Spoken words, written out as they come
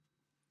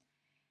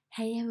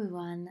Hey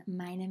everyone,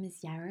 my name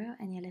is Yarrow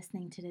and you're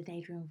listening to the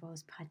Daydream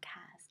Rose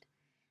podcast.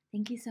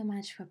 Thank you so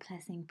much for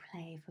pressing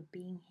play, for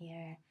being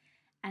here,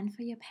 and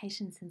for your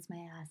patience since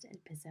my last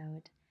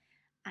episode.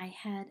 I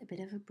had a bit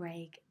of a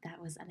break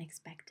that was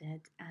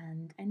unexpected,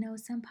 and I know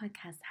some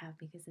podcasts have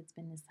because it's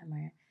been the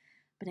summer,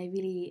 but I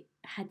really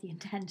had the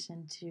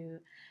intention to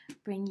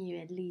bring you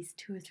at least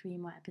 2 or 3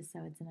 more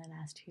episodes in the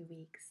last 2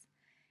 weeks.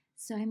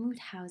 So I moved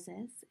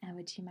houses,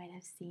 which you might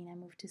have seen. I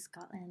moved to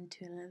Scotland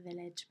to a little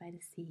village by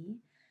the sea,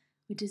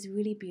 which is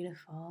really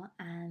beautiful.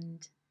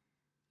 And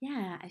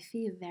yeah, I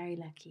feel very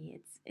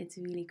lucky. It's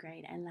really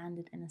great. I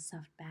landed in a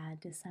soft bed.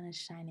 The sun is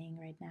shining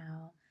right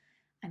now.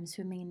 I'm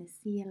swimming in the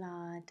sea a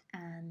lot,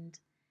 and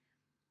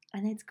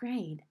it's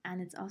great.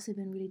 And it's also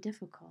been really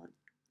difficult.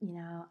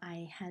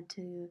 I had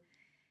to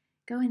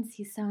go and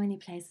see so many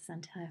places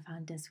until I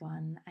found this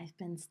one. I've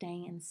been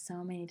staying in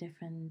so many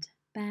different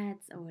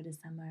beds over the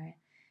summer.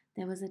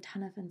 There was a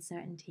ton of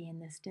uncertainty,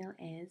 and there still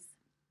is.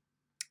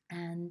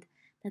 And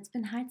that's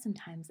been hard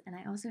sometimes. And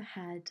I also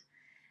had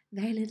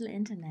very little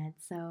internet,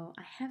 so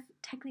I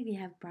technically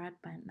have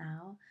broadband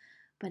now,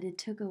 but it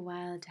took a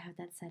while to have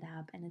that set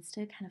up, and it's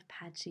still kind of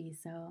patchy,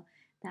 so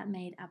that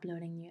made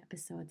uploading new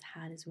episodes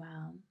hard as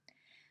well.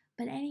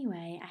 But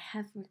anyway, I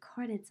have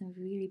recorded some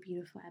really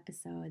beautiful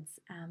episodes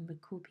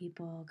with cool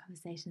people,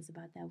 conversations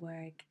about their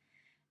work,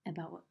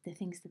 about the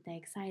things that they're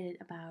excited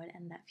about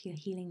and that feel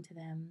healing to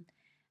them,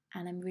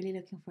 and I'm really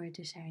looking forward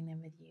to sharing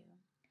them with you.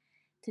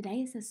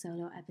 Today is a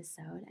solo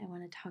episode. I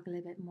want to talk a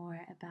little bit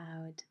more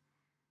about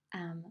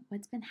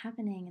what's been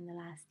happening in the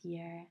last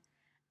year,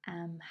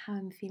 how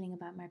I'm feeling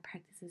about my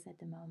practices at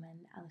the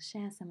moment. I'll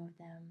share some of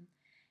them.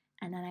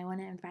 And then I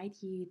want to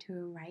invite you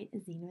to write a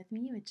zine with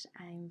me, which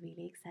I'm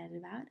really excited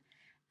about.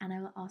 And I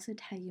will also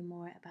tell you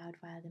more about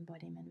Wild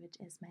Embodiment, which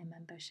is my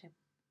membership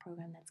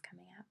program that's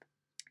coming up.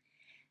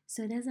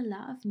 So there's a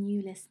lot of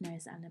new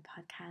listeners on the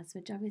podcast,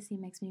 which obviously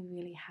makes me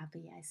really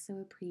happy. I so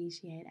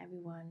appreciate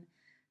everyone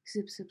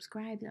who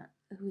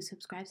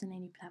subscribes on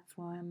any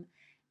platform,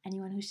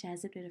 anyone who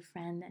shares it with a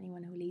friend,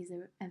 anyone who leaves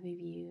a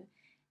review.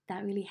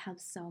 That really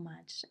helps so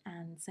much.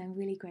 And so I'm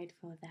really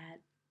grateful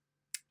that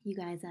you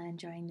guys are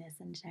enjoying this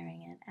and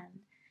sharing it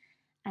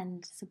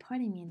and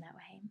supporting me in that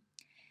way.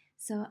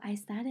 So I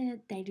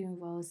started Daydream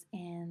Rose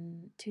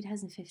in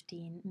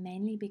 2015,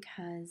 mainly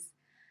because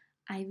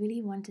I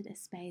really wanted a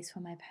space for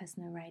my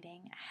personal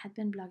writing. I had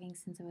been blogging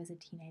since I was a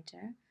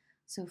teenager,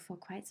 so for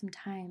quite some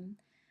time.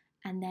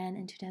 And then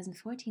in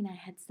 2014, I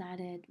had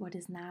started what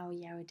is now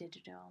Yarrow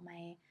Digital,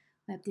 my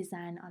web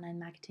design, online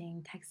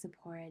marketing, tech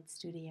support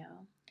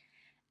studio.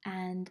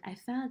 And I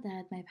felt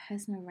that my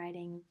personal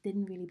writing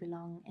didn't really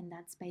belong in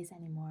that space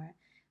anymore.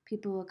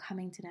 People were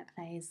coming to that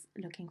place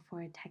looking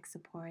for tech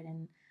support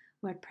and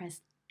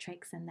WordPress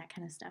tricks and that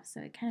kind of stuff.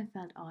 So it kind of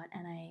felt odd.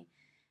 And I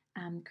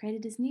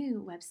created this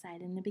new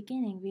website. In the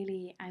beginning,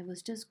 really, I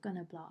was just going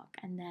to blog.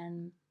 And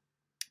then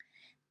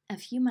a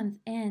few months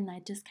in, I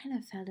just kind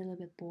of felt a little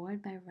bit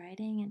bored by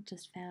writing. It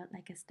just felt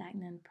like a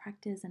stagnant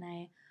practice, and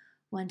I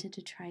wanted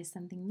to try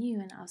something new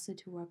and also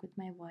to work with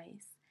my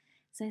voice.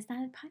 So I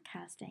started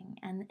podcasting,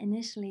 and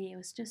initially it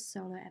was just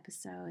solo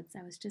episodes.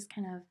 I was just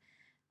kind of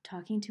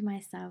talking to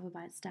myself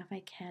about stuff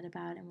I cared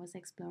about and was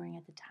exploring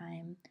at the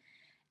time.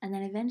 And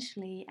then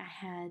eventually I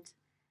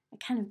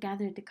kind of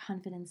gathered the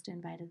confidence to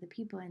invite other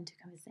people into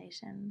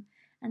conversation.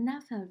 And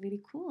that felt really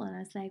cool. And I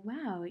was like,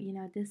 wow,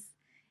 this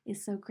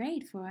is so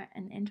great for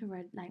an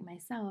introvert like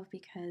myself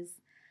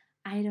because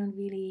I don't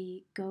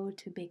really go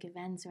to big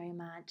events very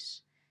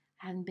much.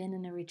 I haven't been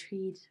in a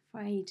retreat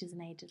for ages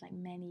and ages, like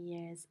many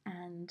years.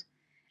 And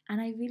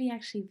I really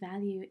actually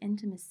value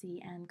intimacy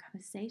and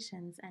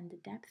conversations and the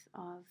depth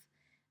of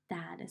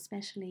that,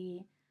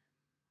 especially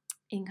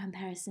in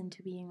comparison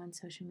to being on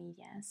social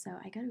media. So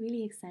I got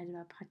really excited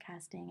about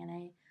podcasting, and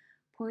I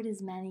poured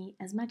as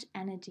much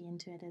energy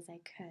into it as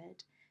I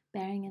could,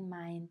 bearing in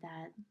mind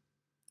that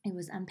it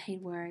was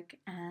unpaid work,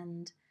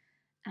 and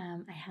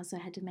I also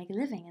had to make a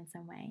living in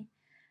some way.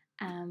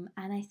 And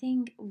I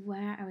think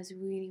where I was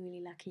really, really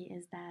lucky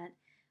is that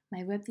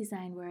my web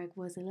design work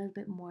was a little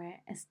bit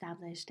more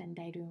established than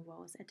Daydream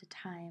Rose at the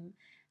time.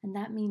 And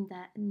that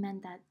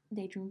meant that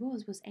Daydream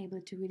Rose was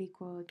able to really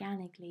grow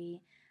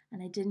organically,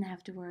 and I didn't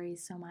have to worry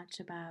so much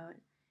about,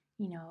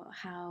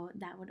 how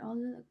that would all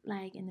look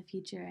like in the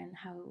future and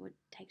how it would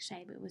take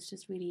shape. It was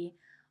just really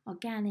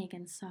organic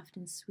and soft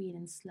and sweet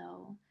and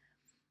slow.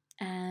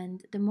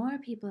 And the more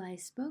people I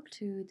spoke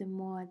to, the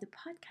more the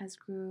podcast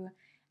grew,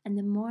 and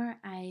the more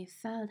I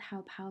felt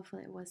how powerful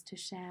it was to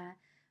share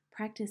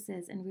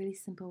practices in really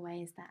simple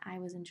ways that I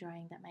was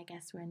enjoying, that my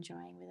guests were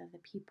enjoying with other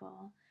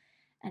people.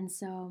 And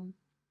so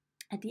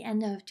at the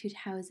end of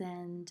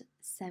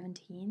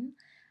 2017,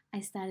 I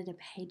started a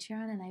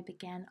Patreon and I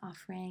began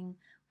offering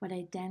what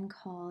I then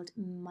called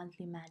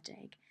monthly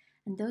magic.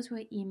 And those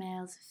were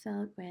emails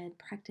filled with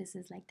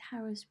practices like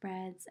tarot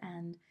spreads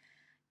and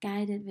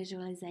guided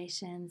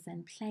visualizations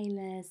and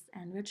playlists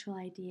and ritual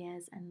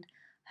ideas and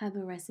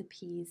herbal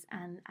recipes.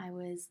 And I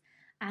was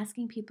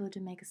asking people to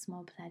make a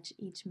small pledge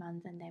each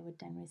month, and they would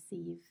then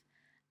receive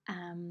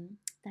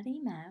that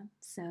email.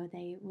 so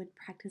they would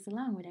practice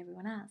along with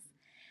everyone else.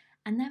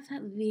 And that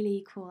felt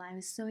really cool. I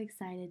was so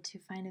excited to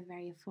find a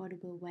very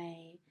affordable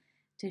way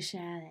to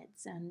share it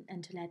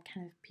and to let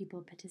kind of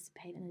people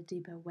participate in a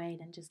deeper way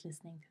than just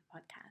listening to the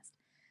podcast.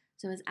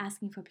 So I was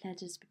asking for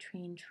pledges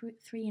between $3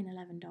 and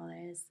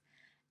 $11,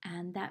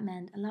 and that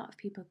meant a lot of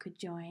people could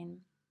join,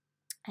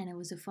 and it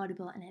was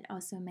affordable, and it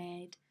also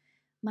made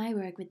my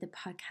work with the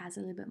podcast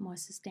a little bit more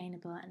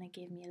sustainable, and it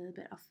gave me a little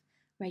bit of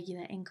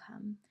regular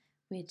income,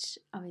 which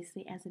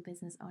obviously as a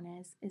business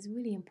owner is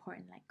really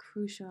important, like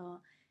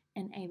crucial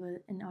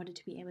in order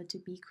to be able to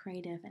be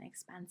creative and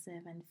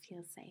expansive and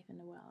feel safe in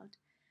the world.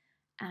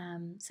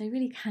 So I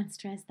really can't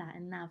stress that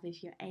enough.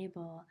 If you're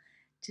able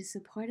to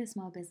support a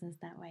small business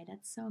that way,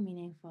 that's so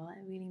meaningful.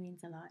 It really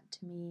means a lot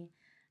to me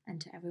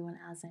and to everyone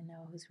else I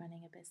know who's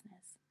running a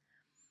business.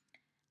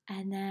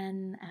 And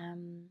then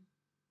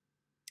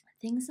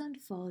things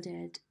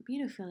unfolded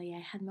beautifully.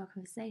 I had more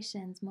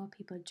conversations, more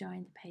people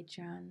joined the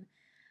Patreon,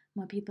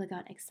 more people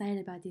got excited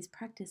about these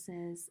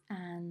practices,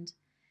 and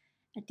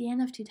at the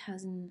end of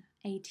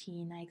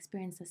 2018, I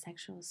experienced a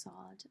sexual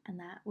assault, and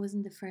that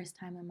wasn't the first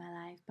time in my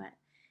life, but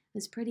it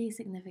was pretty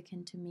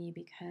significant to me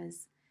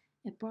because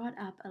it brought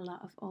up a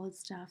lot of old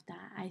stuff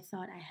that I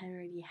thought I had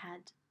already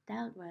had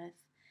dealt with,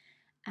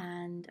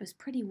 and I was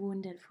pretty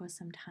wounded for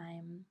some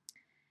time,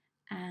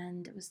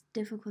 and it was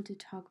difficult to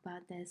talk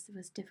about this. It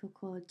was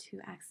difficult to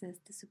access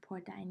the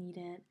support that I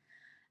needed,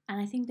 and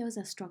I think those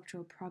are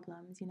structural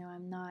problems.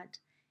 I'm not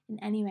in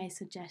any way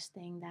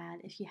suggesting that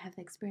if you have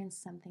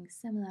experienced something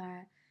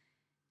similar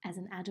as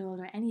an adult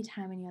or any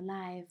time in your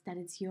life, that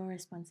it's your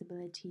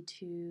responsibility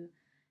to,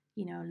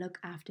 look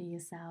after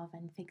yourself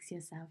and fix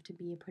yourself to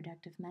be a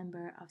productive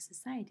member of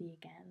society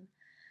again.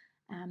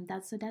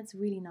 That's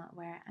really not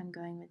where I'm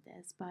going with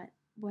this. But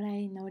what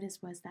I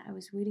noticed was that I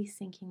was really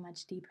sinking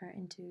much deeper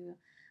into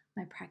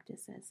my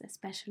practices,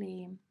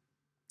 especially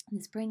in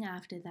the spring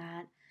after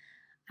that.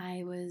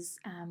 I was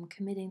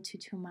committing to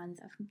 2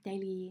 months of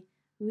daily,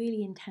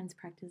 really intense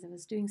practice. I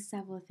was doing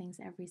several things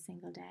every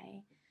single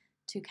day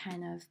to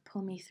kind of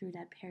pull me through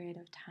that period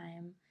of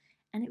time.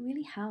 And it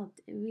really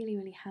helped. It really,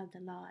 really helped a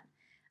lot.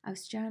 I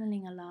was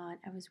journaling a lot.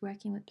 I was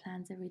working with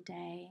plants every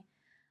day.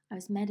 I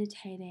was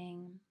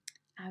meditating.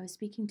 I was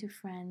speaking to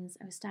friends.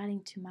 I was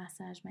starting to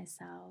massage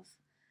myself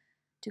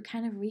to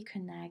kind of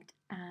reconnect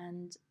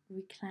and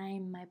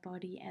reclaim my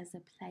body as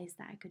a place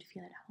that I could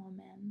feel at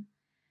home in.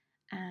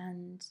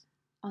 And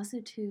also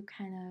to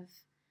kind of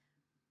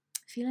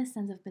feel a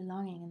sense of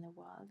belonging in the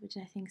world, which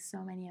I think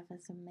so many of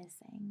us are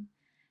missing.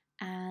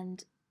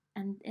 And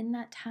in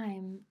that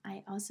time,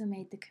 I also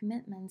made the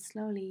commitment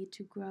slowly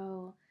to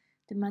grow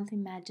the monthly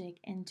magic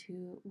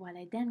into what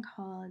I then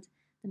called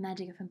the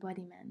magic of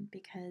embodiment,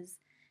 because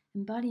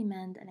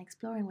embodiment and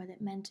exploring what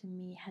it meant to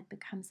me had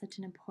become such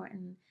an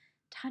important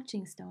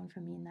touching stone for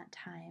me in that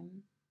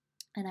time.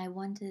 And I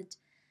wanted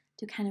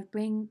to kind of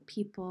bring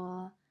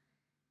people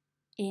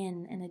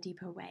in a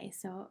deeper way.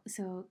 So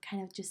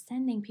kind of just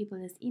sending people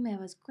this email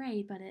was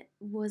great, but it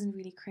wasn't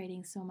really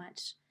creating so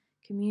much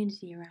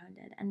community around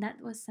it. And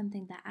that was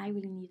something that I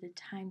really needed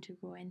time to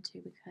grow into,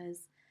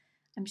 because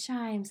I'm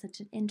shy, I'm such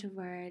an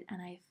introvert,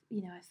 and I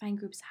find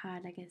groups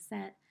hard, like I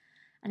said.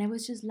 And I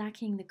was just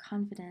lacking the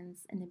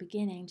confidence in the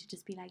beginning to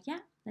just be like, yeah,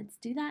 let's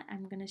do that.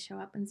 I'm going to show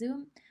up on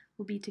Zoom.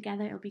 We'll be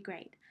together. It'll be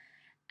great.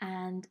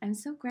 And I'm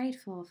so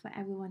grateful for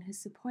everyone who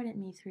supported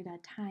me through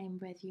that time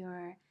with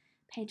your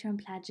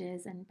Patreon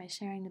pledges and by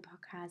sharing the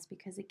podcast,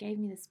 because it gave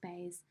me the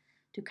space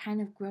to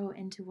kind of grow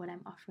into what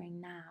I'm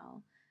offering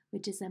now,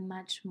 which is a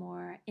much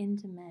more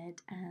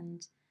intimate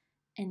and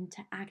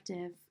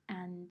interactive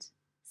and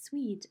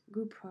sweet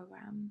group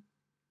program.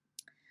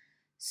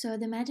 So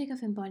the Magic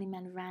of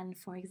Embodiment ran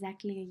for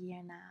exactly a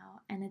year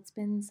now, and it's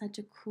been such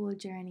a cool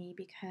journey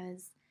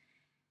because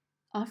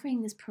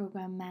offering this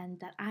program meant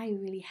that I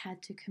really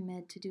had to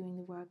commit to doing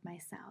the work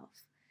myself.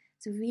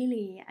 So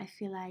really, I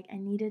feel like I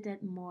needed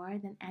it more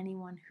than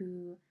anyone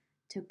who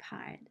took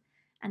part.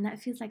 And that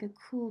feels like a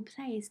cool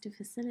place to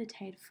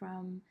facilitate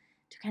from,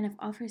 to kind of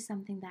offer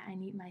something that I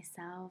need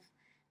myself,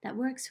 that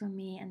works for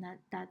me, and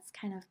that's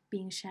kind of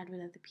being shared with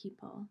other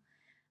people.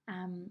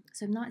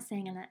 So I'm not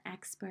saying I'm an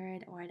expert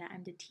or that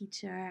I'm the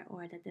teacher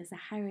or that there's a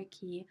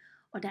hierarchy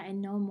or that I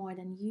know more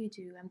than you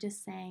do. I'm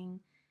just saying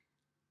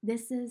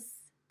this is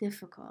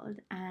difficult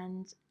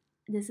and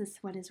this is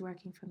what is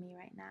working for me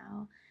right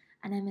now.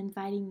 And I'm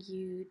inviting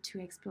you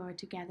to explore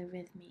together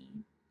with me.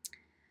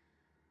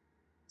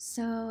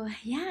 So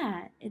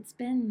yeah, it's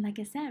been, like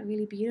I said,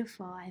 really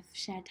beautiful. I've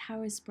shared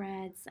tower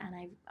spreads and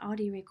I've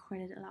audio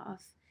recorded a lot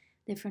of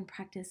different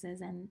practices,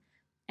 and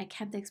I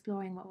kept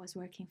exploring what was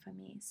working for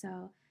me.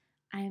 So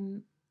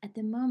I'm at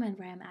the moment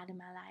where I'm at in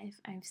my life,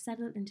 I've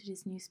settled into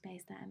this new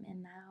space that I'm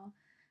in now,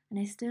 and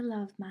I still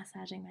love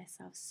massaging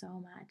myself so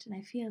much. And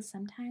I feel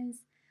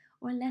sometimes,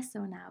 or less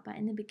so now, but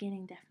in the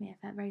beginning definitely I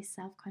felt very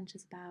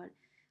self-conscious about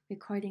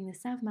recording the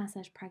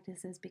self-massage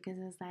practices, because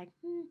it was like,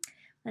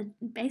 but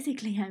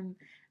basically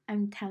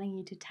I'm telling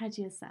you to touch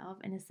yourself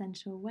in a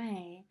sensual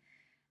way.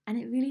 And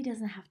it really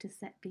doesn't have to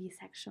be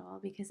sexual,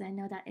 because I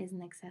know that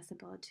isn't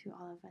accessible to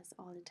all of us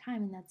all the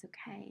time, and that's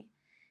okay.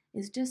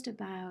 It's just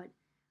about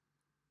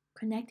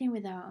connecting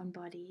with our own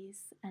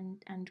bodies and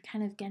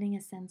kind of getting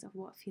a sense of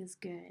what feels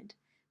good,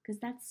 because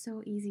that's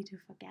so easy to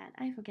forget.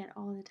 I forget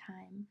all the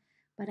time,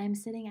 but I'm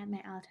sitting at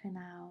my altar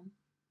now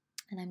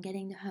and I'm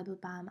getting the herbal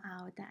balm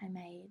out that I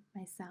made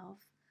myself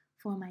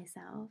for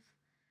myself.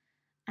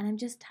 And I'm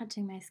just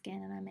touching my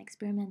skin and I'm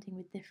experimenting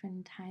with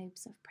different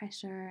types of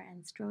pressure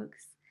and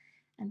strokes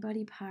and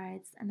body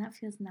parts, and that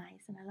feels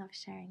nice, and I love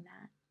sharing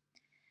that.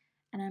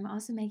 And I'm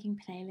also making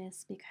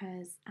playlists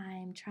because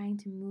I'm trying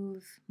to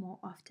move more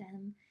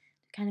often,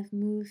 to kind of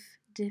move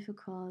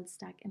difficult,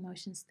 stuck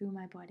emotions through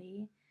my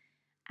body,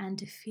 and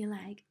to feel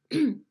like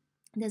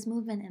there's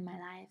movement in my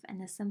life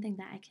and there's something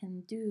that I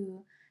can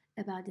do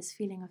about this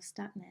feeling of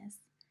stuckness.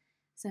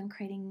 So I'm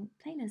creating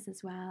playlists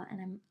as well,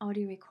 and I'm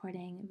audio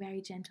recording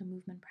very gentle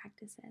movement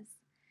practices.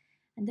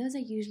 And those are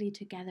usually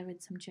together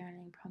with some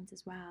journaling prompts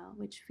as well,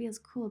 which feels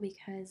cool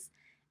because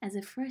as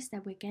a first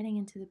step, we're getting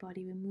into the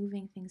body, we're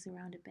moving things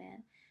around a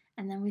bit,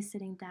 and then we're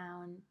sitting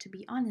down to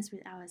be honest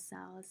with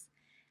ourselves.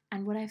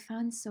 And what I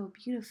found so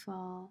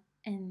beautiful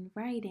in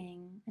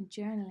writing and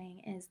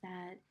journaling is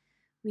that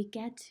we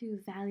get to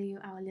value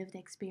our lived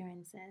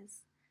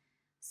experiences.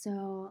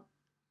 So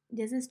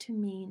this is, to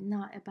me,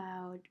 not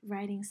about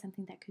writing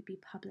something that could be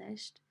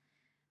published.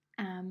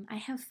 I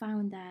have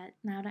found that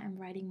now that I'm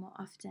writing more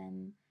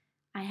often,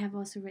 I have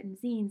also written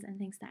zines and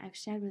things that I've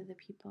shared with other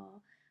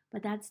people,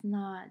 but that's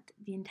not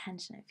the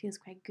intention. It feels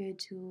quite good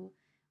to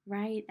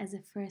write as a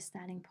first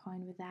starting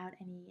point without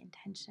any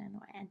intention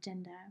or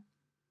agenda,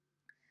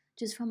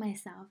 just for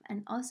myself.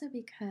 And also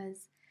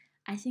because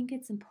I think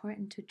it's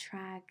important to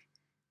track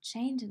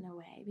change in a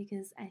way,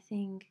 because I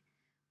think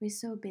we're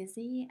so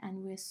busy and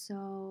we're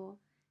so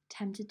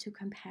tempted to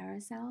compare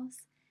ourselves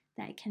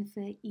that it can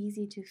feel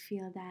easy to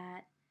feel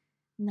that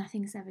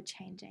nothing's ever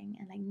changing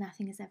and like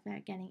nothing is ever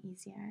getting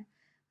easier.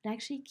 But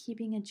actually,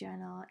 keeping a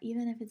journal,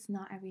 even if it's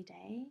not every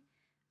day,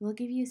 will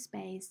give you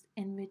space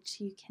in which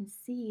you can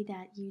see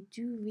that you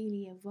do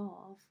really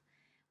evolve.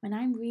 When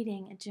I'm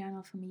reading a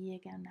journal from a year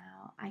ago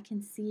now, I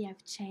can see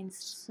I've changed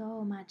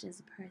so much as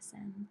a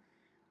person.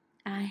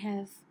 I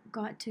have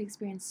got to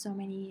experience so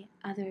many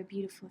other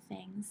beautiful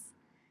things.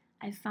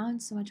 I've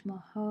found so much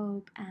more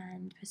hope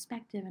and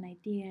perspective and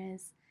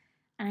ideas,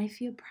 and I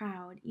feel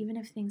proud, even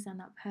if things are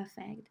not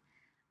perfect.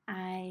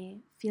 I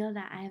feel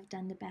that I have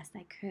done the best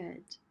I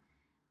could,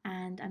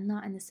 and I'm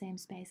not in the same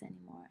space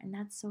anymore, and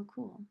that's so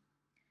cool.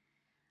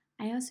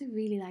 I also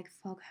really like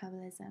folk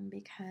herbalism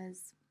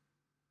because,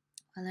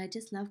 well, I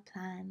just love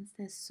plants.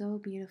 They're so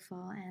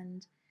beautiful,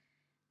 and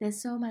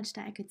there's so much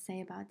that I could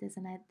say about this.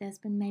 And there's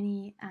been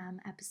many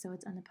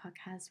episodes on the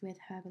podcast with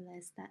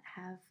herbalists that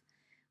have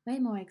way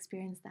more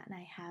experience than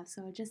I have.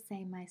 So I'll just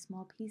say my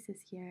small pieces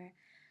here.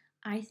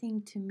 I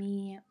think, to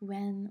me,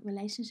 when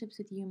relationships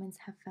with humans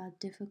have felt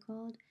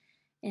difficult,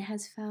 it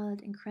has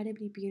felt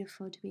incredibly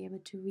beautiful to be able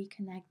to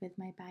reconnect with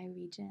my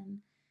bioregion,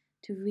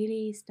 to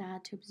really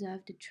start to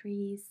observe the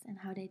trees and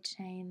how they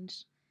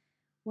change,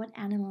 what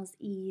animals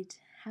eat,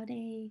 how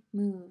they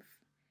move,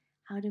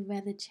 how the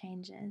weather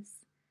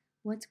changes,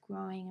 what's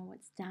growing and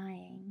what's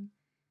dying,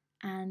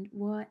 and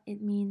what it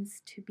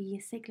means to be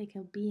a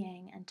cyclical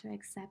being and to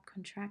accept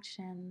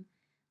contraction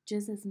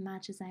just as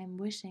much as I am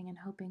wishing and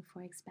hoping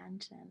for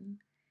expansion.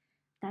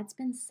 That's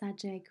been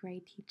such a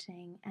great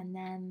teaching. And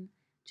then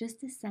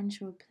just the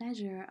sensual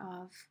pleasure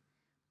of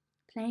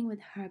playing with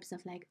herbs,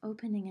 of like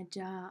opening a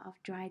jar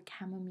of dried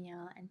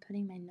chamomile and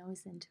putting my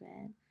nose into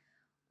it,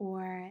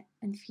 or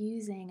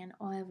infusing an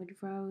oil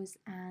with rose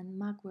and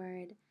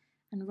mugwort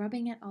and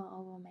rubbing it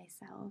all over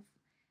myself.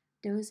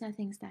 Those are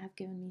things that have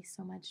given me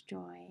so much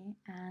joy,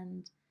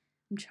 and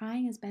I'm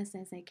trying as best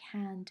as I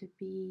can to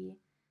be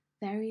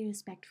very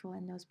respectful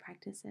in those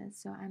practices.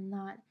 So I'm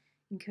not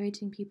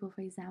encouraging people,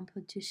 for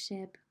example, to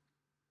ship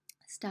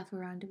stuff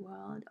around the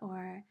world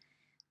or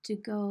to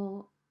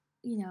go,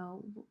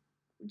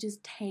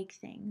 just take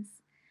things.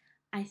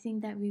 I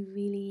think that we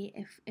really,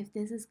 if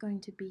this is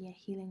going to be a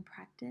healing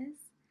practice,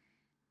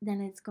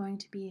 then it's going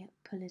to be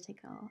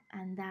political,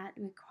 and that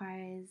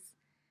requires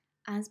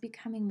us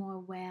becoming more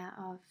aware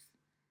of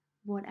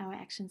what our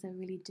actions are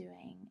really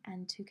doing,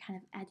 and to kind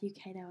of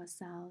educate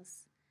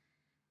ourselves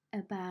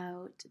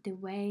about the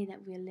way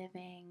that we're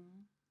living,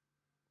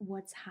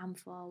 what's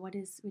harmful, what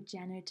is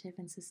regenerative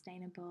and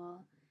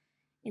sustainable.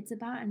 It's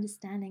about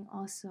understanding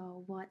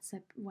also what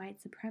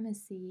white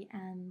supremacy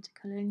and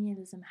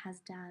colonialism has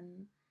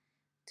done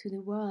to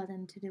the world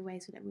and to the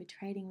ways that we're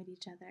trading with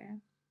each other.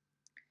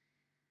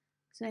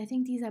 So I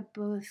think these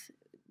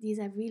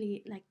are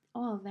really like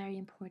all very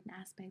important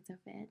aspects of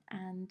it.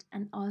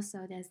 And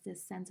also there's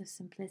this sense of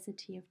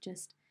simplicity of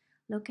just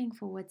looking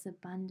for what's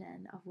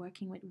abundant, of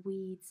working with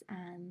weeds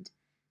and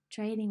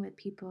trading with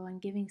people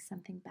and giving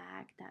something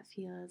back that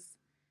feels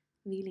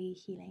really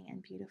healing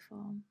and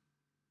beautiful.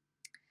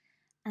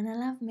 And I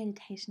love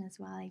meditation as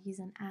well. I use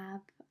an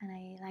app and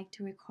I like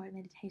to record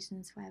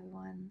meditations for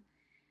everyone.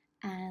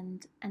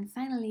 And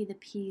finally, the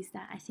piece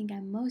that I think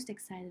I'm most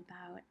excited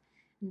about,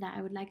 that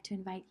I would like to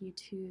invite you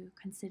to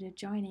consider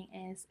joining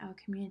is our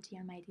community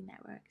on Mighty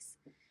Networks.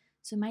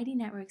 So Mighty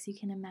Networks, you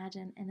can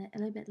imagine, in a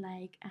little bit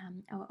like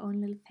our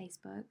own little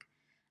Facebook.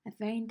 I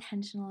very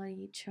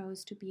intentionally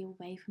chose to be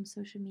away from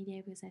social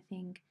media because I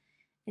think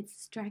it's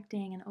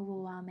distracting and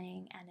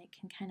overwhelming, and it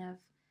can kind of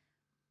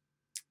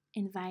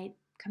invite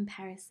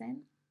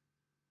comparison.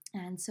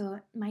 And so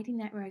Mighty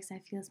Networks, I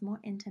feel, is more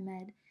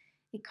intimate.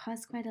 It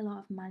costs quite a lot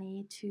of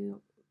money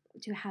to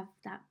have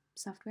that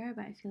software,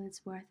 but I feel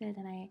it's worth it,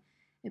 and I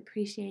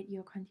appreciate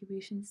your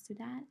contributions to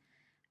that.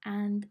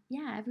 And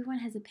yeah, everyone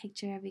has a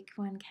picture.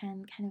 Everyone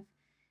can kind of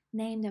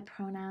name their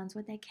pronouns,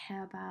 what they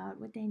care about,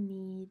 what they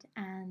need,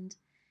 and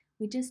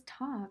we just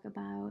talk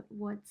about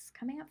what's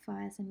coming up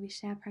for us, and we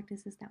share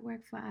practices that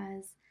work for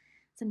us.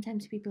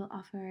 Sometimes people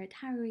offer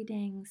tarot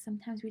readings.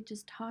 Sometimes we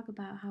just talk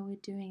about how we're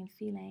doing and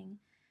feeling,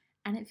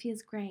 and it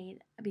feels great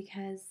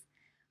because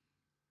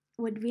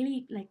what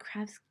really like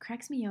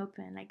cracks me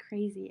open like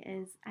crazy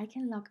is I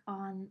can log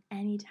on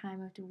any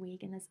time of the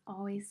week, and there's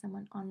always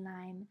someone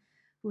online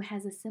who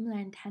has a similar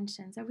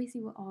intention. So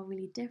obviously we're all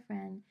really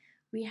different.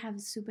 We have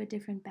super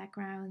different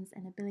backgrounds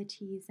and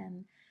abilities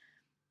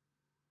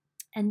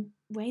and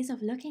ways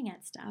of looking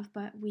at stuff,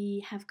 but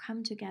we have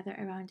come together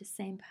around the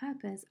same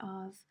purpose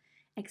of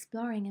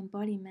exploring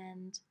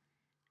embodiment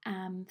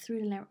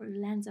through the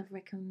lens of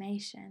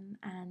reclamation,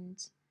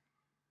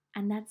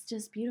 and that's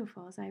just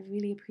beautiful. So I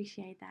really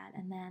appreciate that.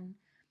 And then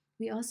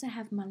we also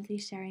have monthly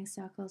sharing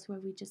circles where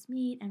we just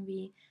meet and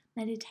we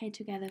meditate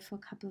together for a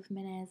couple of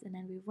minutes, and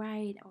then we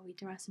write or we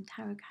draw some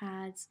tarot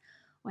cards,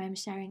 or I'm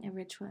sharing a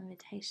ritual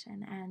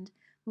invitation. And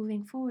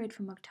moving forward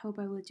from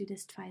October, we'll do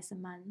this twice a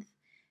month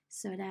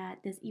so that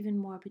there's even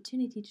more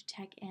opportunity to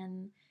check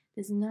in.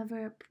 There's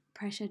never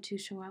pressure to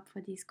show up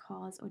for these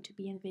calls or to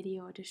be in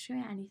video or to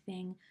share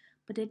anything,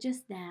 but they're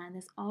just there, and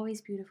there's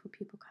always beautiful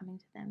people coming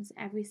to them. So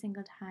every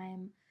single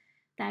time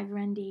that I've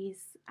run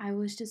these, I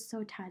was just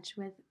so touched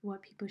with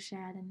what people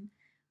shared and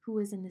who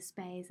was in the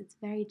space. It's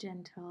very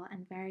gentle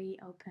and very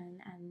open,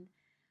 and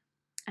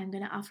I'm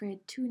going to offer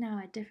it too now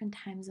at different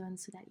time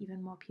zones so that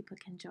even more people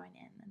can join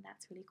in, and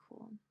that's really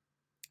cool.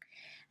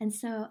 And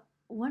so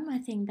one more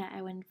thing that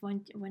I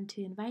want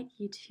to invite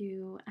you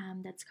to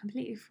that's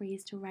completely free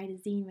is to write a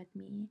zine with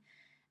me.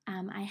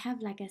 I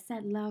have, like I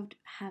said, loved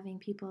having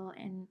people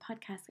in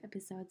podcast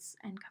episodes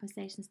and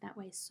conversations that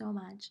way so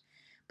much,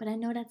 but I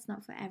know that's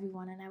not for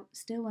everyone, and I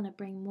still want to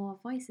bring more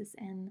voices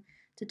in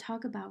to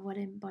talk about what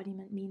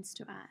embodiment means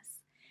to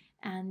us.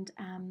 And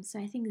so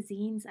I think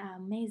zines are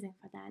amazing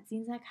for that.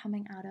 Zines are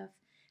coming out of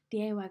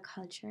DIY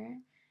culture.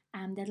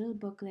 They're little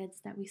booklets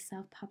that we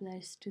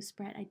self-publish to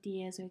spread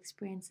ideas or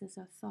experiences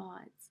or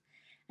thoughts.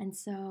 And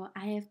so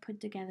I have put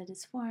together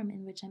this form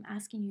in which I'm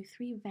asking you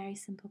 3 very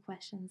simple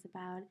questions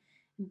about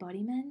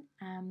embodiment.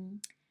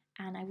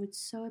 And I would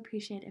so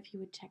appreciate if you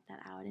would check that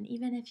out. And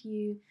even if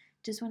you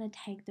just want to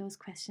take those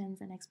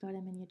questions and explore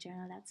them in your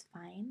journal, that's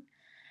fine.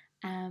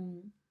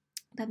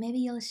 But maybe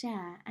you'll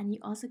share, and you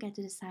also get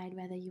to decide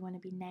whether you want to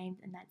be named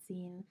in that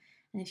zine.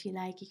 And if you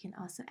like, you can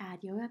also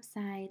add your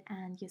website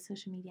and your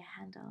social media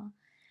handle.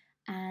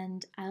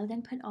 And I'll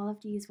then put all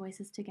of these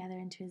voices together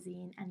into a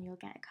zine, and you'll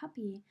get a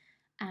copy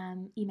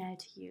emailed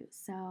to you.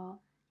 So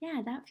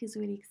yeah, that feels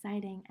really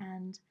exciting.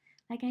 And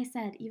like I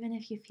said, even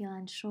if you feel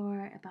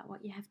unsure about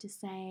what you have to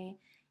say,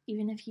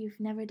 even if you've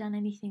never done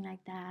anything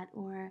like that,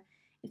 or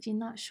if you're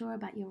not sure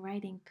about your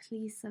writing,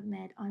 please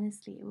submit.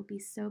 Honestly, it would be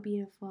so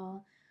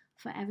beautiful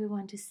for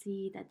everyone to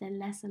see that they're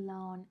less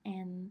alone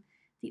in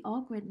the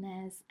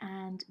awkwardness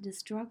and the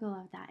struggle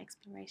of that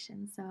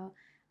exploration. So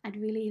I'd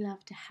really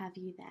love to have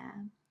you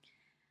there.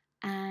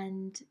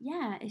 And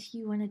yeah, if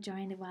you want to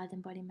join the Wild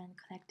Embodiment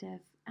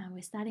Collective,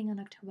 we're starting on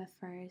October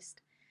 1st.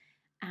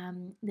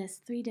 There's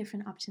 3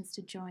 different options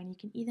to join. You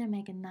can either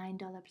make a $9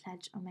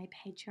 pledge on my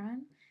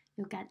Patreon.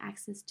 You'll get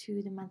access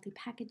to the monthly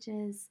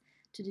packages,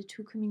 to the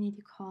 2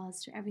 community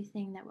calls, to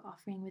everything that we're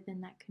offering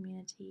within that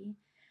community.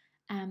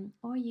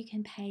 Or you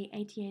can pay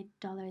 $88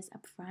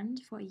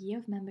 upfront for a year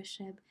of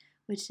membership,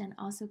 which then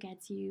also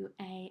gets you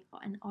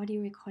an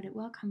audio recorded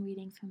welcome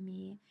reading from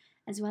me,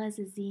 as well as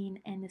a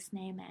zine and a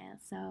snail mail.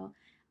 So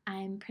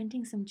I'm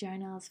printing some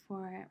journals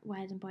for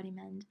Wild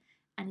Embodiment,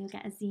 and you'll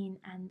get a zine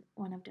and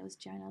one of those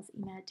journals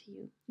emailed to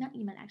you. Not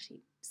emailed, actually,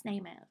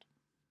 snail mailed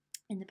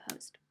in the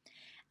post.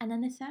 And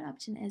then the third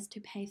option is to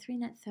pay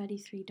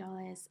 $333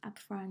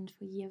 upfront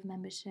for a year of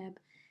membership,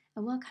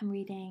 a welcome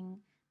reading,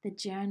 the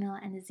journal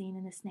and the zine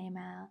and the snail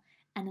mail,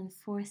 and then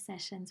 4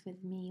 sessions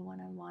with me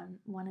one-on-one,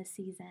 one a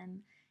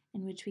season,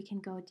 in which we can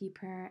go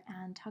deeper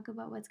and talk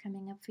about what's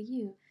coming up for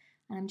you.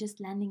 And I'm just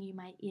lending you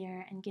my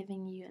ear and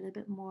giving you a little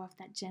bit more of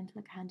that gentle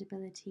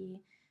accountability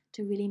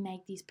to really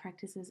make these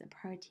practices a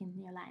priority in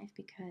your life,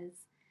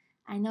 because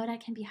I know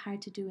that can be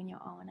hard to do on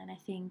your own, and I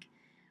think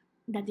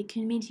that the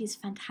community is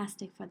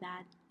fantastic for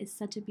that. It's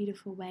such a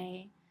beautiful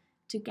way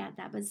to get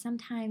that. But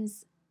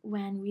sometimes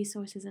when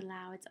resources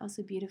allow, it's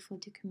also beautiful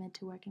to commit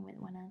to working with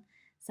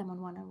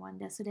someone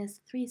one-on-one. So there's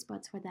 3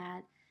 spots for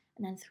that,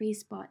 and then 3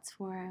 spots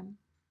for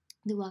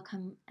the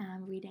welcome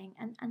reading,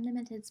 and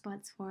unlimited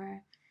spots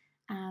for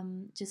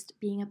just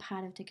being a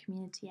part of the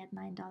community at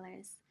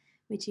 $9,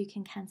 which you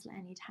can cancel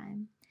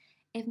anytime.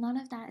 If none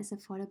of that is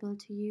affordable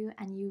to you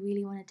and you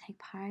really want to take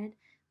part,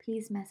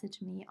 please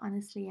message me.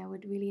 Honestly, I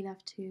would really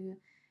love to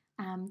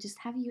just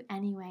have you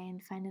anyway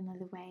and find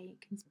another way. You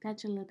can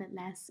pledge a little bit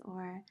less,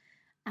 or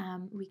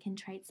we can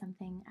trade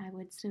something. I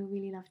would still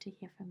really love to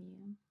hear from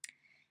you.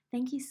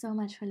 Thank you so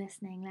much for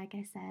listening. Like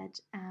I said,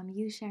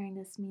 you sharing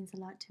this means a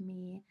lot to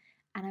me,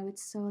 and I would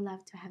so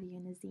love to have you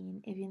in the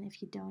zine, even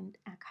if you don't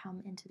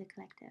come into the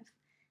collective.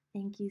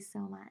 Thank you so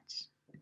much.